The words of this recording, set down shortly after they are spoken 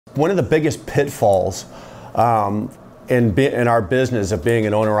One of the biggest pitfalls in our business of being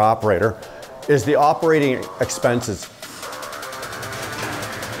an owner-operator is the operating expenses.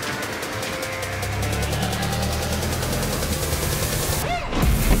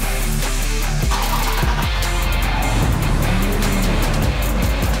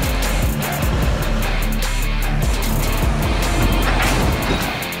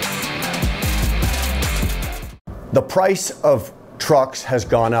 The price of trucks has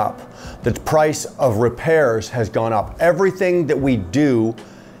gone up. The price of repairs has gone up. Everything that we do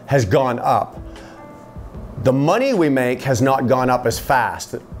has gone up. The money we make has not gone up as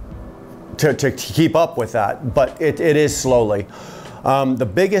fast to keep up with that, but it is slowly.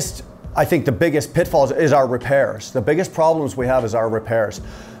 I think the biggest pitfalls is our repairs. The biggest problems we have is our repairs.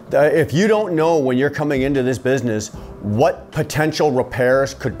 If you don't know when you're coming into this business what potential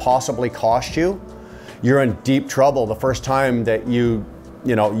repairs could possibly cost you, you're in deep trouble the first time that you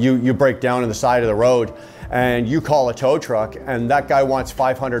break down on the side of the road and you call a tow truck and that guy wants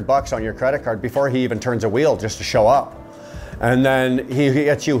 500 bucks on your credit card before he even turns a wheel just to show up. And then he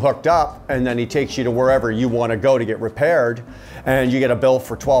gets you hooked up and then he takes you to wherever you want to go to get repaired and you get a bill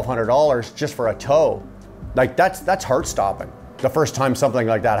for $1,200 just for a tow. Like that's heart stopping the first time something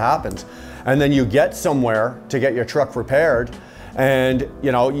like that happens. And then you get somewhere to get your truck repaired and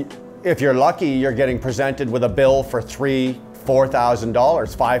if you're lucky, you're getting presented with a bill for $3,000, $4,000,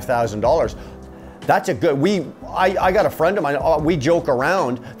 $5,000. That's a good, I got a friend of mine, we joke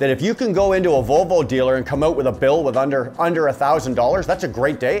around that if you can go into a Volvo dealer and come out with a bill with under $1,000, that's a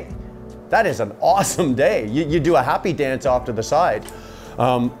great day. That is an awesome day. You do a happy dance off to the side.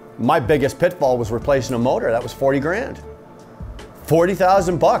 My biggest pitfall was replacing a motor. That was 40 grand.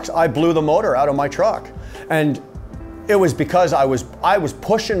 40,000 bucks. I blew the motor out of my truck. And it was because I was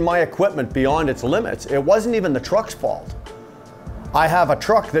pushing my equipment beyond its limits. It wasn't even the truck's fault. I have a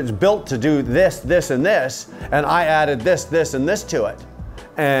truck that's built to do this, this, and this, and I added this, this, and this to it.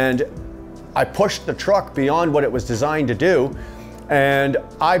 And I pushed the truck beyond what it was designed to do, and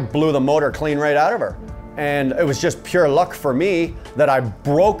I blew the motor clean right out of her. And it was just pure luck for me that I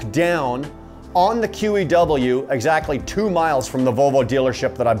broke down on the QEW exactly 2 miles from the Volvo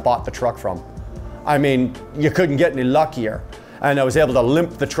dealership that I bought the truck from. I mean, you couldn't get any luckier. And I was able to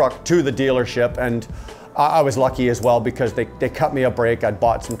limp the truck to the dealership, and I was lucky as well because they cut me a break. I'd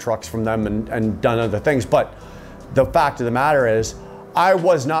bought some trucks from them and done other things. But the fact of the matter is, I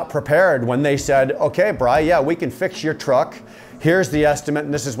was not prepared when they said, okay, Bri, yeah, we can fix your truck. Here's the estimate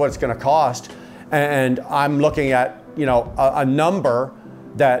and this is what it's gonna cost. And I'm looking at a number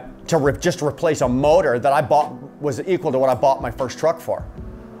that just replace a motor that I bought was equal to what I bought my first truck for.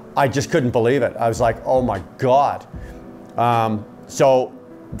 I just couldn't believe it. I was like, oh my God. So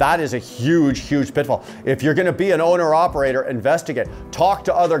that is a huge, huge pitfall. If you're gonna be an owner-operator, investigate. Talk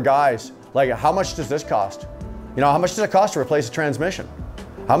to other guys. Like, how much does this cost? How much does it cost to replace a transmission?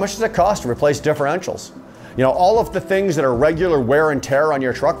 How much does it cost to replace differentials? All of the things that are regular wear and tear on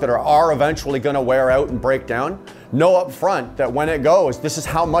your truck that are eventually gonna wear out and break down, know up front that when it goes, this is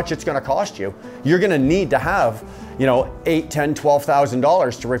how much it's gonna cost you. You're gonna need to have $8,000, $10,000,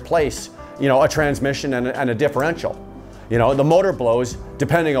 $12,000 to replace a transmission and a differential. The motor blows,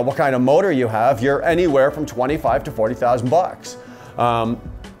 depending on what kind of motor you have, you're anywhere from 25 to 40,000 bucks. And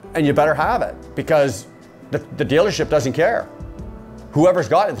you better have it because the dealership doesn't care. Whoever's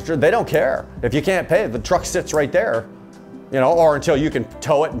got it, they don't care. If you can't pay, the truck sits right there, or until you can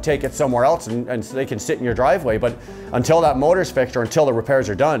tow it and take it somewhere else and they can sit in your driveway. But until that motor's fixed or until the repairs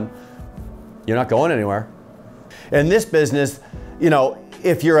are done, you're not going anywhere. In this business,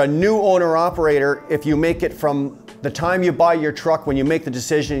 if you're a new owner-operator, if you make it from the time you buy your truck, when you make the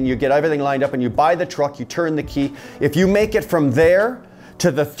decision, you get everything lined up and you buy the truck, you turn the key. If you make it from there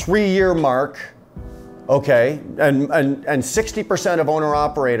to the 3-year mark, okay, and 60% of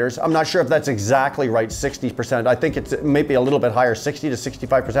owner-operators, I'm not sure if that's exactly right, 60%, I think it's maybe a little bit higher, 60 to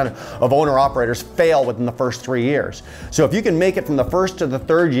 65% of owner-operators fail within the first 3 years. So if you can make it from the first to the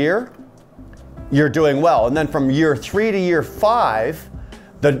 3rd year, you're doing well. And then from year 3 to year 5,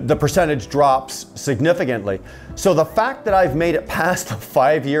 the percentage drops significantly. So the fact that I've made it past the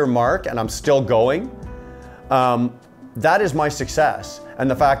 5-year mark and I'm still going, that is my success. And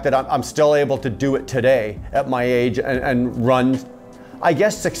the fact that I'm still able to do it today at my age and run, I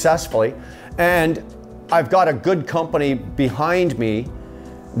guess, successfully. And I've got a good company behind me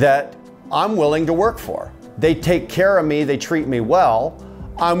that I'm willing to work for. They take care of me, they treat me well.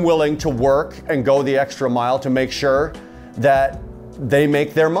 I'm willing to work and go the extra mile to make sure that they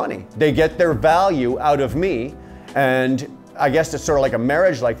make their money. They get their value out of me. And I guess it's sort of like a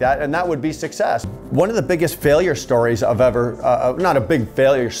marriage like that, and that would be success. One of the biggest failure stories I've ever, not a big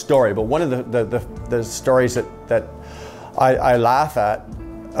failure story, but one of the stories that I laugh at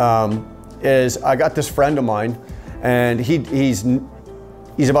is I got this friend of mine, and he's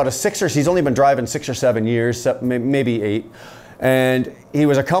about he's only been driving 6 or 7 years, maybe 8. And he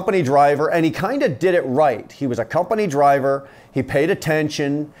was a company driver, and he kind of did it right. He was a company driver, he paid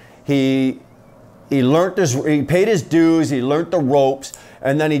attention, he paid his dues, he learned the ropes,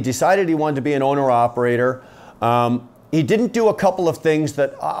 and then he decided he wanted to be an owner-operator. He didn't do a couple of things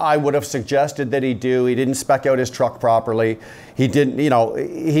that I would have suggested that he do. He didn't spec out his truck properly. He didn't,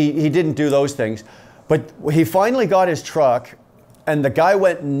 he didn't do those things. But he finally got his truck, and the guy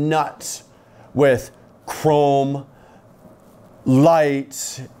went nuts with chrome,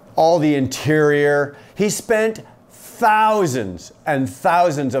 lights, all the interior. He spent thousands and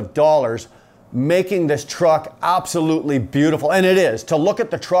thousands of dollars making this truck absolutely beautiful. And it is. To look at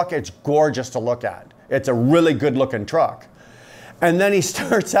the truck, it's gorgeous to look at. It's a really good looking truck. And then he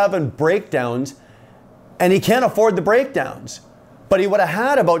starts having breakdowns, and he can't afford the breakdowns. But he would have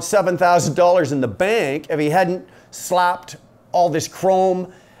had about $7,000 in the bank if he hadn't slapped all this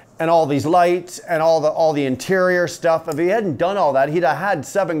chrome and all these lights and all the interior stuff. If he hadn't done all that, he'd have had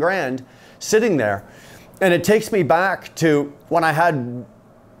 $7 grand sitting there. And it takes me back to when I had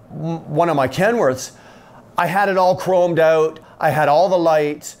one of my Kenworths. I had it all chromed out. I had all the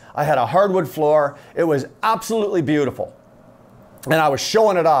lights. I had a hardwood floor. It was absolutely beautiful. And I was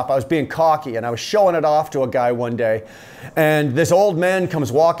showing it off. I was being cocky, and I was showing it off to a guy one day. And this old man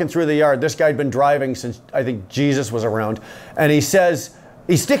comes walking through the yard. This guy had been driving since I think Jesus was around. And he says,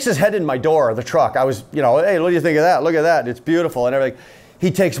 he sticks his head in my door of the truck. I was, hey, what do you think of that? Look at that. It's beautiful and everything. He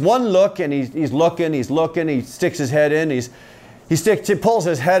takes one look, and he's looking. He sticks his head in. He pulls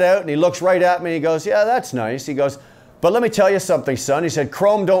his head out, and he looks right at me. He goes, yeah, that's nice. He goes, but let me tell you something, son. He said,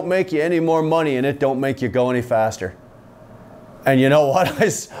 chrome don't make you any more money, and it don't make you go any faster. And you know what?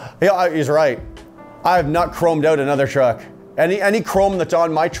 He's right. I have not chromed out another truck. Any chrome that's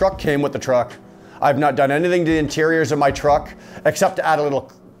on my truck came with the truck. I've not done anything to the interiors of my truck except to add a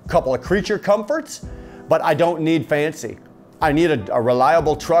couple of creature comforts, but I don't need fancy. I need a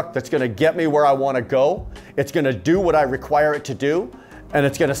reliable truck that's going to get me where I want to go. It's going to do what I require it to do, and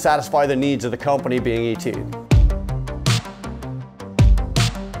it's going to satisfy the needs of the company, being ET.